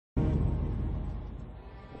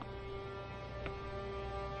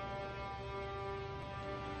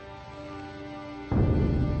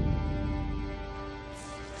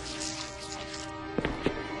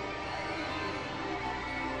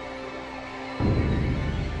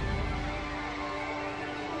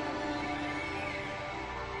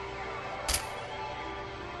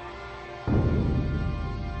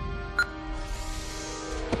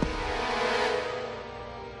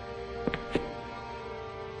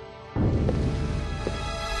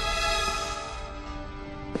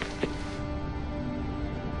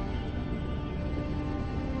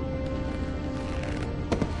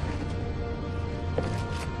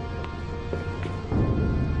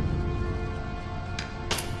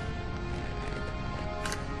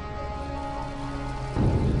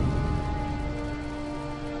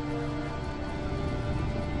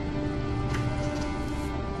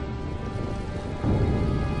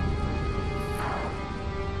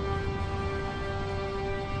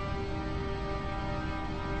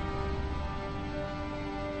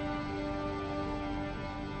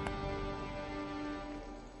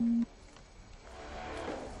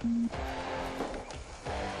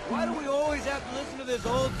Why do we always have to listen to this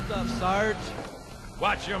old stuff, Sarge?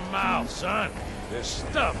 Watch your mouth, son. This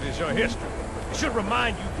stuff is your history. It should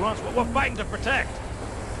remind you grunts what we're fighting to protect.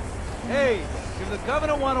 Hey, if the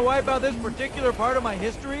Covenant want to wipe out this particular part of my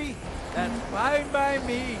history, that's fine by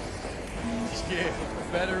me. Yeah,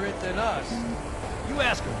 better it than us. You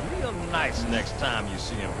ask them real nice next time you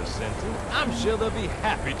see him, Vicente. I'm sure they'll be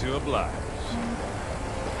happy to oblige.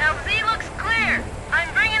 LZ looks clear.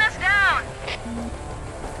 I'm bringing us down.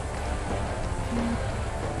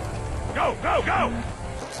 Go, go, go!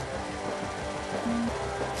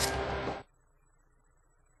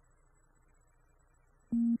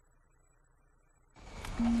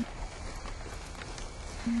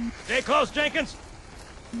 Stay close, Jenkins!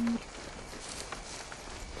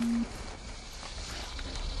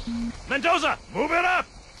 Mendoza, move it up!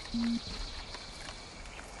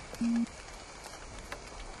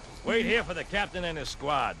 Wait here for the captain and his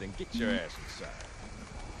squad, then get your ass inside.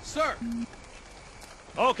 Sir!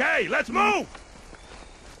 Okay, let's move!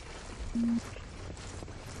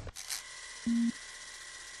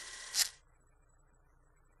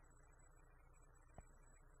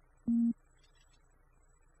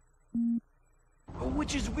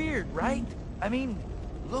 Which is weird, right? I mean,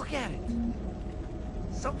 look at it.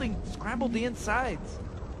 Something scrambled the insides.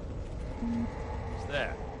 What's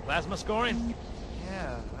that? Plasma scoring?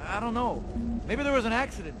 Yeah, I don't know. Maybe there was an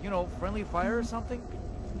accident, you know, friendly fire or something?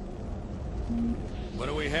 What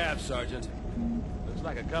do we have, Sergeant? Looks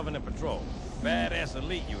like a Covenant patrol. Badass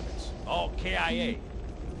elite units. All KIA.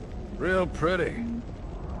 Real pretty.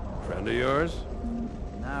 Friend of yours?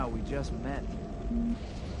 Nah, we just met.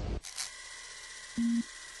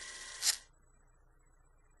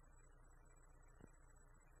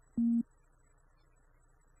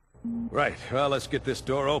 Right, well, let's get this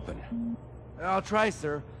door open. I'll try,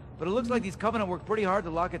 sir. But it looks like these Covenant worked pretty hard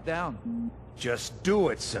to lock it down. Just do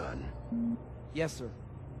it, son. Yes, sir.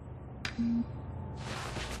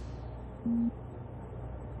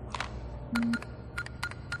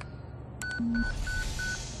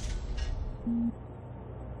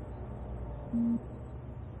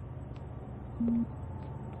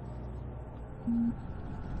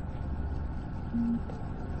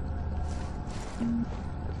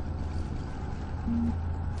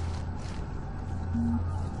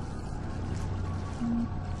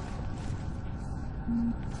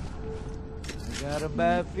 I got a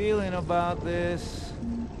bad feeling about this.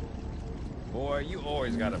 Boy, you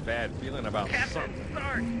always got a bad feeling about something.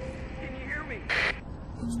 Sarge, can you hear me?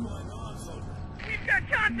 What's going on, soldier? We've got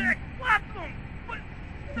contact, lots of them, but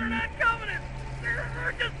they're not Covenant.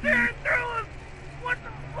 They're just staring through us. What the?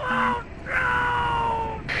 Oh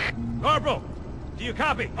no! Corporal, do you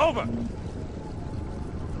copy? Over.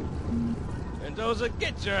 Mendoza,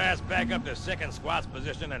 get your ass back up to second squad's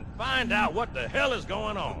position and find out what the hell is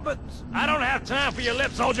going on. But... I don't have time for your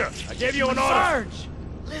lip, soldier. I gave you an order. Sarge!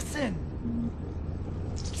 Listen!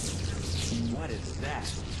 What is that?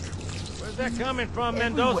 Where's that coming from,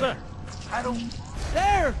 Mendoza? I don't...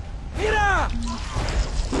 There! Mira!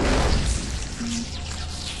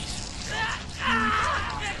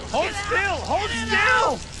 Hold still! Hold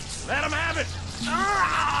still! Let him have it!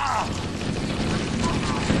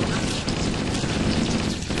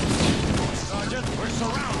 Sergeant, we're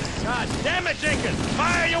surrounded. God damn it, Jenkins!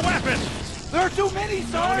 Fire your weapons! There are too many,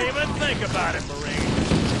 Sarge! Don't even think about it, Marine.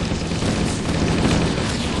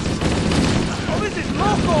 Oh, this is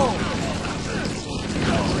local!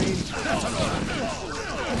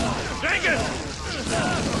 Jenkins!